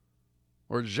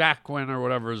 Or Jacquin, or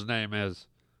whatever his name is.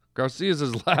 Garcia's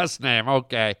his last name.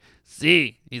 Okay.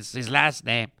 See, it's his last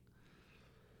name.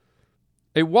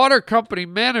 A water company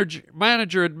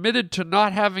manager admitted to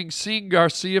not having seen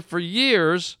Garcia for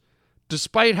years,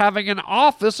 despite having an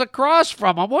office across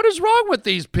from him. What is wrong with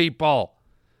these people?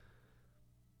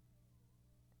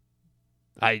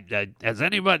 Has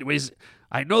anybody?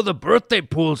 I know the birthday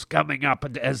pool's coming up.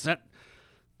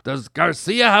 Does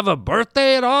Garcia have a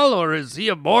birthday at all, or is he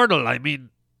immortal? I mean,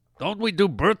 don't we do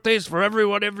birthdays for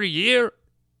everyone every year?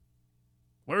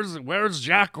 Where's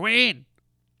Jacqueline?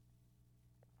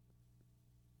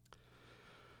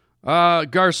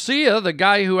 Garcia, the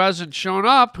guy who hasn't shown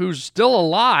up, who's still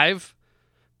alive,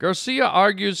 Garcia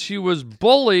argues he was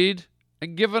bullied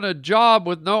and given a job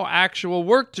with no actual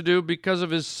work to do because of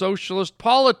his socialist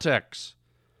politics.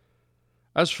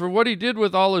 As for what he did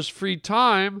with all his free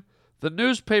time, the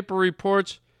newspaper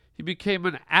reports he became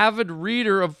an avid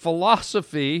reader of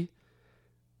philosophy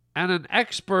and an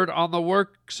expert on the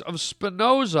works of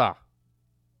Spinoza.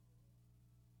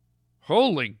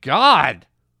 Holy God!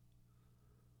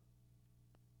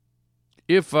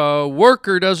 If a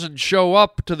worker doesn't show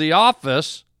up to the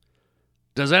office,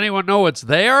 does anyone know it's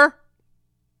there?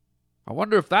 I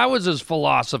wonder if that was his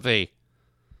philosophy.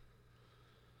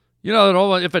 You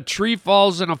know, if a tree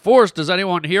falls in a forest, does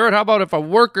anyone hear it? How about if a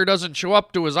worker doesn't show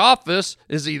up to his office,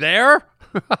 is he there?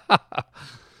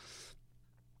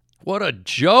 What a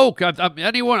joke. I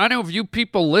know if you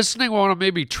people listening want to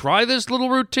maybe try this little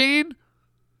routine.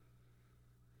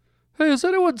 Hey, has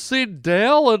anyone seen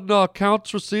Dale in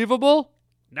accounts receivable?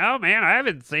 No, man, I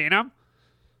haven't seen him.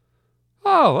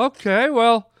 Oh, okay.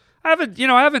 Well, I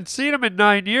haven't seen him in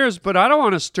 9 years, but I don't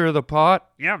want to stir the pot.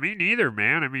 Yeah, me neither,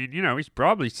 man. I mean, he's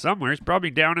probably somewhere. He's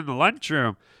probably down in the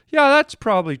lunchroom. Yeah, that's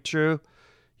probably true.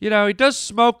 He does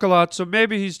smoke a lot, so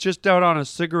maybe he's just out on a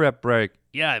cigarette break.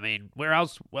 Yeah, I mean, where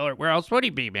else would he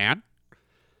be, man?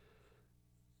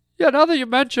 Yeah, now that you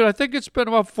mention it, I think it's been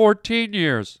about 14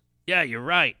 years. Yeah, you're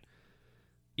right.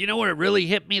 You know where it really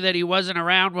hit me that he wasn't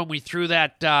around when we threw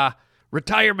that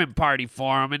retirement party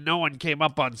for him and no one came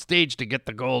up on stage to get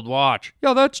the gold watch.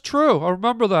 Yeah, that's true. I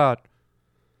remember that.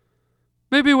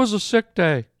 Maybe it was a sick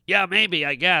day. Yeah, maybe,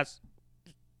 I guess.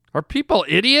 Are people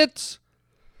idiots?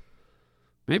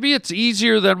 Maybe it's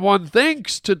easier than one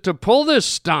thinks to pull this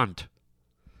stunt.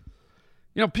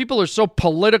 People are so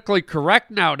politically correct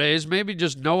nowadays. Maybe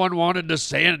just no one wanted to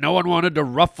say it. No one wanted to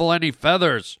ruffle any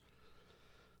feathers.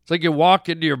 It's like you walk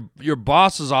into your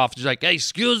boss's office. He's like, hey,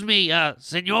 excuse me,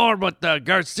 senor, but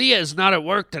Garcia is not at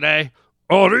work today.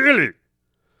 Oh, really?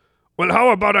 Well,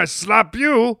 how about I slap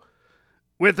you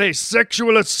with a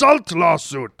sexual assault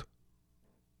lawsuit?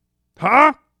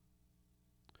 Huh?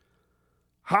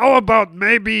 How about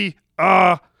maybe,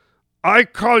 I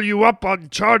call you up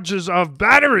on charges of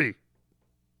battery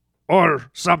or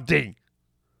something?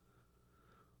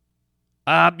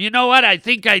 You know what? I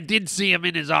think I did see him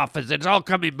in his office. It's all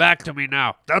coming back to me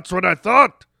now. That's what I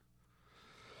thought.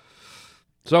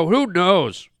 So who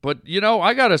knows? But,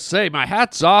 I got to say, my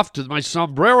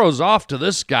sombrero's off to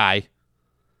this guy.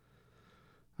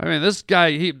 I mean, this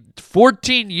guy,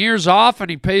 14 years off and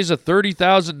he pays a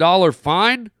 $30,000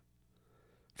 fine?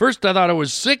 First, I thought it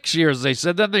was 6 years, they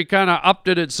said. Then they kind of upped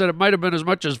it and said it might have been as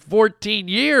much as 14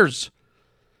 years.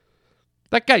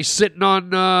 That guy's sitting on,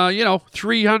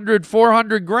 300,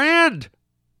 400 grand.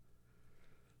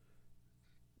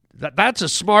 That's a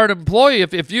smart employee.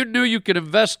 If you knew you could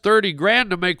invest 30 grand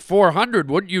to make 400,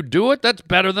 wouldn't you do it? That's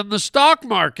better than the stock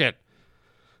market.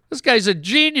 This guy's a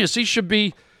genius. He should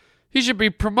be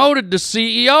promoted to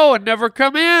CEO and never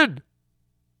come in.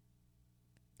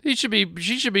 She should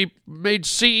be made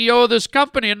CEO of this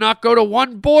company and not go to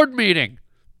one board meeting.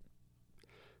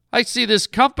 I see this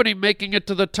company making it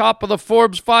to the top of the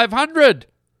Forbes 500.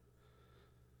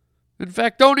 In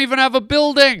fact, don't even have a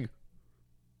building.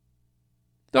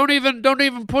 Don't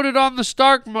even put it on the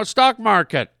stock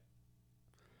market.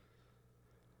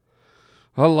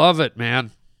 I love it,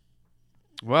 man.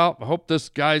 Well, I hope this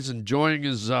guy's enjoying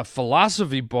his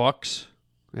philosophy books.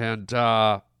 And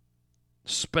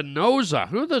Spinoza.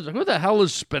 Who the hell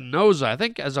is Spinoza? I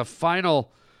think as a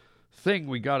final thing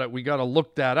we gotta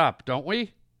look that up, don't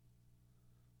we?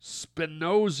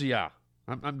 Spinoza.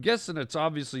 I'm guessing it's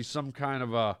obviously some kind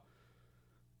of a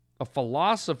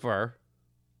philosopher.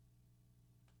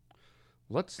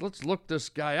 Let's look this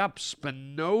guy up.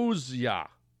 Spinoza.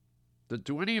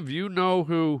 Do any of you know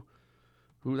who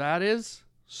that is?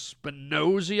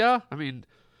 Spinoza? I mean,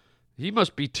 he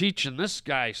must be teaching this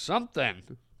guy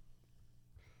something.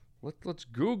 Let's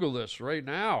Google this right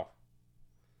now.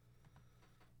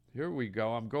 Here we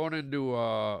go. I'm going into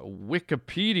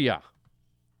Wikipedia.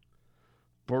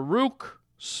 Baruch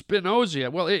Spinoza.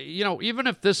 Well, even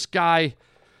if this guy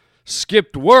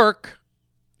skipped work,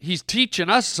 he's teaching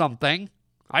us something.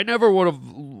 I never would have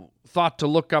thought to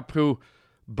look up who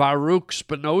Baruch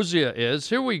Spinoza is.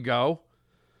 Here we go.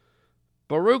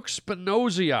 Baruch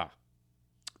Spinoza,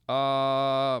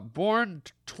 born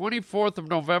 24th of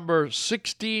November,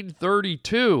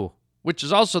 1632, which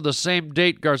is also the same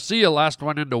date Garcia last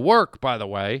went into work, by the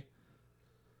way.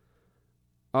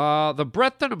 The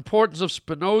breadth and importance of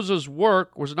Spinoza's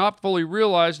work was not fully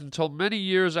realized until many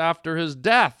years after his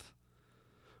death.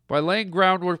 By laying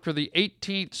groundwork for the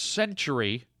 18th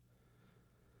century,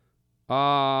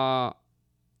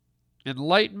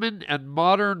 Enlightenment and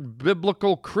modern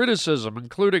biblical criticism,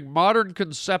 including modern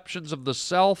conceptions of the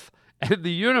self and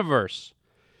the universe,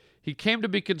 he came to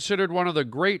be considered one of the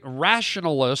great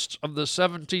rationalists of the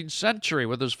 17th century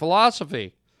with his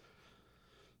philosophy.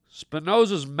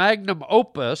 Spinoza's magnum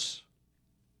opus,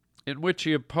 in which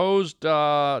he opposed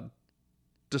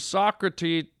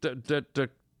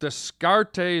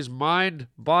Descartes'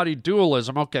 mind-body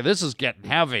dualism. Okay, this is getting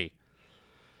heavy.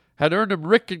 Had earned him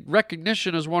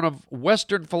recognition as one of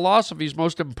Western philosophy's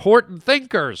most important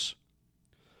thinkers.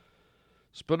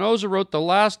 Spinoza wrote the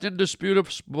last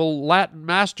indisputable Latin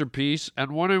masterpiece,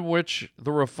 and one in which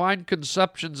the refined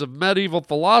conceptions of medieval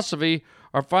philosophy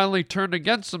are finally turned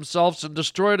against themselves and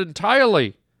destroyed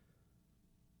entirely.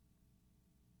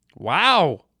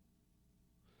 Wow.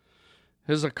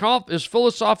 His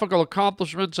philosophical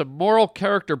accomplishments and moral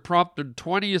character prompted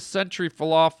 20th century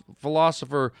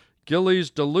philosopher Gilles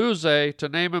Deleuze to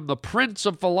name him the Prince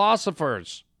of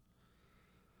Philosophers.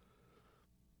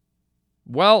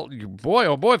 Well, boy,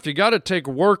 oh boy, if you got to take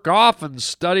work off and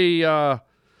study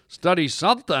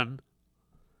something,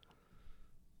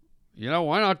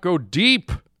 why not go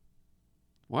deep?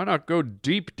 Why not go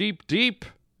deep, deep, deep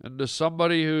into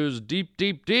somebody who's deep,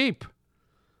 deep, deep?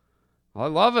 I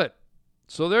love it.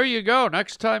 So there you go.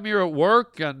 Next time you're at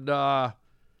work and,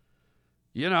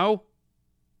 you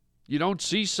don't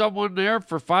see someone there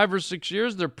for 5 or 6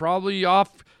 years, they're probably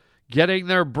off getting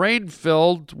their brain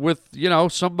filled with,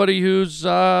 somebody who's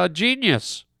a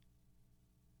genius.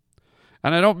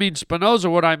 And I don't mean Spinoza.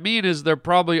 What I mean is they're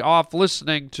probably off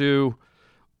listening to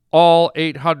all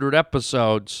 800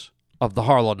 episodes of the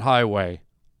Harland Highway.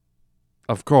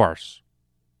 Of course.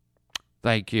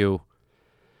 Thank you.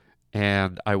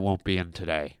 And I won't be in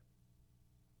today.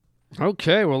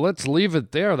 Okay, well, let's leave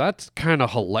it there. That's kind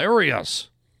of hilarious.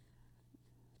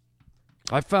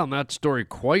 I found that story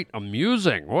quite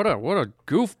amusing. What a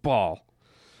goofball.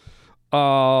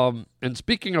 And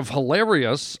speaking of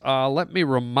hilarious, let me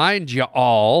remind you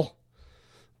all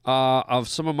of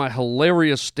some of my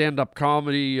hilarious stand-up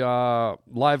comedy,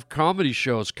 live comedy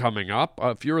shows coming up.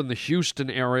 If you're in the Houston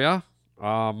area,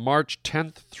 March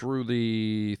 10th through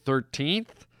the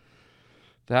 13th.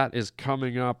 That is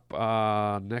coming up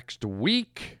next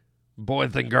week,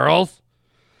 boys and girls.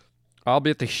 I'll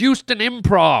be at the Houston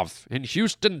Improv in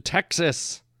Houston,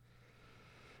 Texas,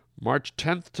 March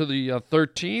 10th to the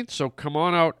 13th. So come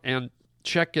on out and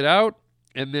check it out.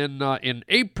 And then in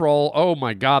April, oh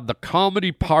my God, the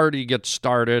comedy party gets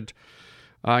started.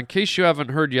 In case you haven't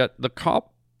heard yet, the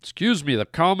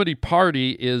comedy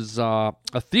party is a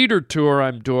theater tour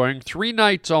I'm doing, 3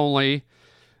 nights only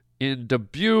in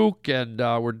Dubuque, and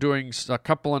we're doing a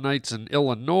couple of nights in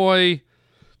Illinois.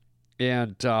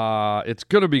 And it's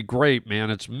going to be great,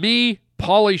 man. It's me,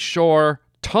 Pauly Shore,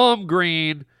 Tom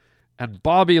Green, and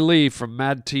Bobby Lee from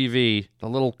Mad TV, the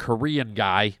little Korean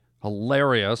guy.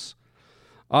 Hilarious.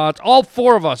 It's all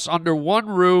 4 of us under one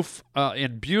roof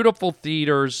in beautiful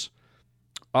theaters.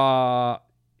 And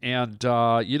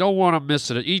you don't want to miss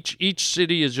it. Each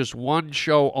city is just one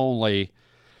show only.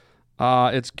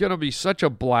 It's going to be such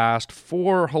a blast.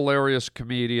 4 hilarious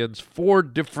comedians,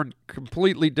 4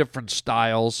 completely different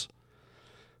styles.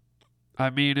 I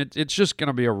mean, it's just going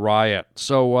to be a riot.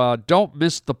 So don't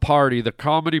miss the party, the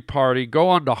comedy party. Go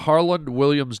on to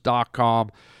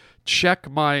harlandwilliams.com. Check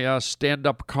my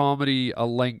stand-up comedy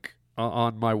link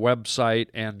on my website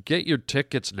and get your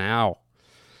tickets now.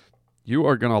 You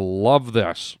are going to love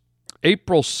this.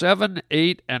 April 7,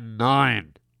 8, and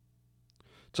 9.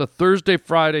 It's a Thursday,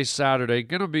 Friday, Saturday.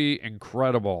 Going to be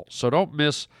incredible. So don't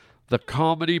miss the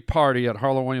comedy party at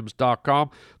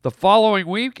harlandwilliams.com. The following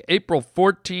week, April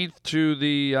 14th to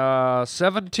the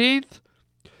 17th,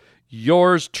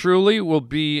 yours truly will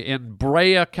be in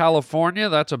Brea, California.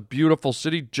 That's a beautiful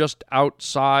city just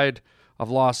outside of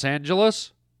Los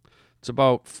Angeles. It's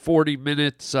about 40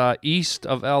 minutes east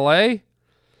of L.A.,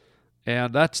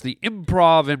 and that's the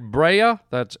Improv in Brea.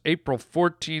 That's April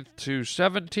 14th to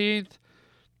 17th.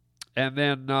 And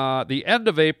then the end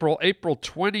of April, April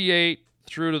 28th,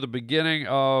 through to the beginning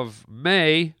of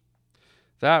May,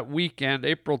 that weekend,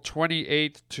 April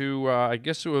 28th to, I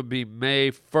guess it would be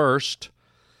May 1st,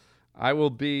 I will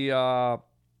be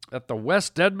at the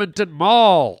West Edmonton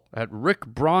Mall at Rick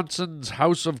Bronson's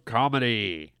House of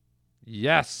Comedy.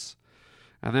 Yes.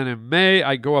 And then in May,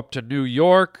 I go up to New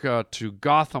York to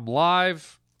Gotham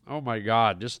Live. Oh, my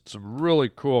God. Just some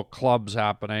really cool clubs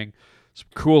happening. Some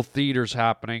cool theaters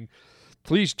happening.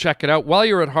 Please check it out while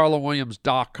you're at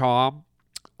harlandwilliams.com.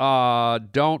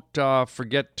 Don't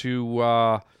forget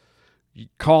to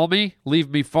call me. Leave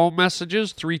me phone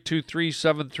messages,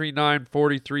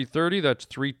 323-739-4330. That's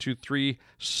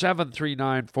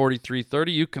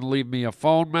 323-739-4330. You can leave me a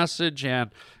phone message,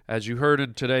 and as you heard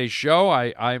in today's show,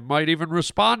 I might even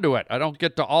respond to it. I don't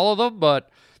get to all of them, but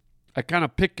I kind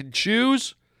of pick and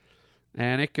choose.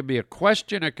 And it could be a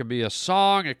question, it could be a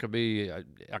song, it could be a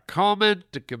comment,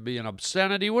 it could be an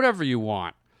obscenity, whatever you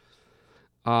want.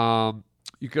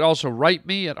 You could also write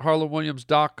me at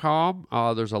harlandwilliams.com.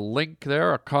 There's a link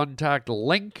there, a contact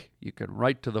link. You can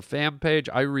write to the fan page.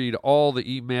 I read all the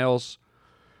emails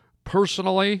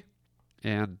personally.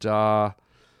 And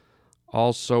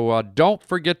also, don't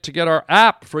forget to get our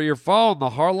app for your phone,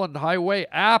 the Harland Highway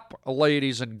app,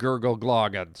 ladies and gurgle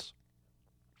gloggins.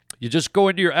 You just go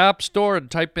into your app store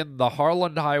and type in the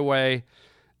Harland Highway,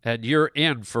 and you're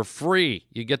in for free.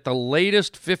 You get the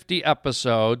latest 50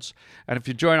 episodes, and if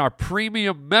you join our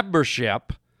premium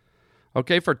membership,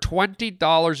 okay, for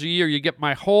 $20 a year, you get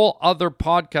my whole other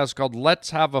podcast called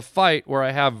Let's Have a Fight, where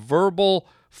I have verbal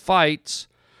fights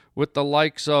with the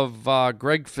likes of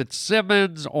Greg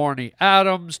Fitzsimmons, Orny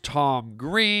Adams, Tom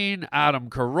Green, Adam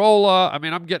Carolla. I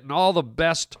mean, I'm getting all the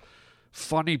best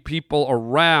funny people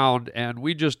around, and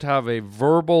we just have a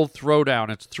verbal throwdown.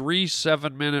 It's 3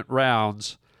 7-minute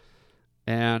rounds,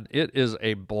 and it is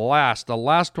a blast. The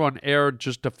last one aired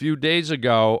just a few days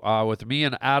ago with me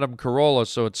and Adam Carolla,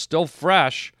 so it's still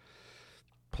fresh.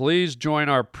 Please join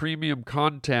our premium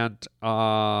content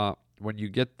when you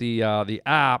get the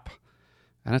app,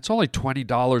 and it's only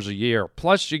 $20 a year.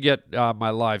 Plus, you get my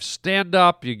live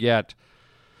stand-up, you get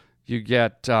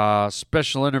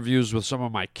special interviews with some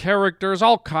of my characters,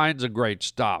 all kinds of great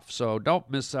stuff. So don't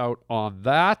miss out on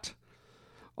that.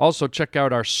 Also, check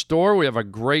out our store. We have a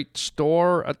great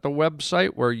store at the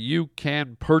website where you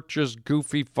can purchase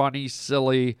goofy, funny,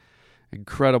 silly,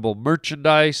 incredible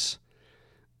merchandise.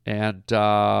 And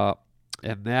that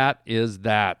is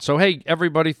that. So, hey,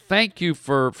 everybody, thank you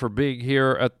for being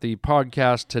here at the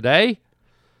podcast today.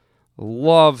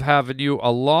 Love having you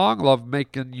along. Love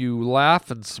making you laugh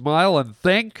and smile and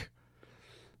think,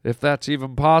 if that's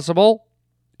even possible.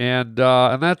 And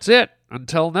that's it.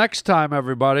 Until next time,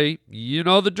 everybody, you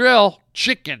know the drill.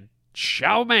 Chicken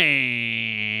chow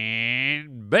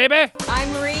mein, baby.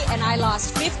 I'm Marie, and I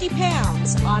lost 50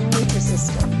 pounds on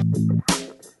Nutrisystem.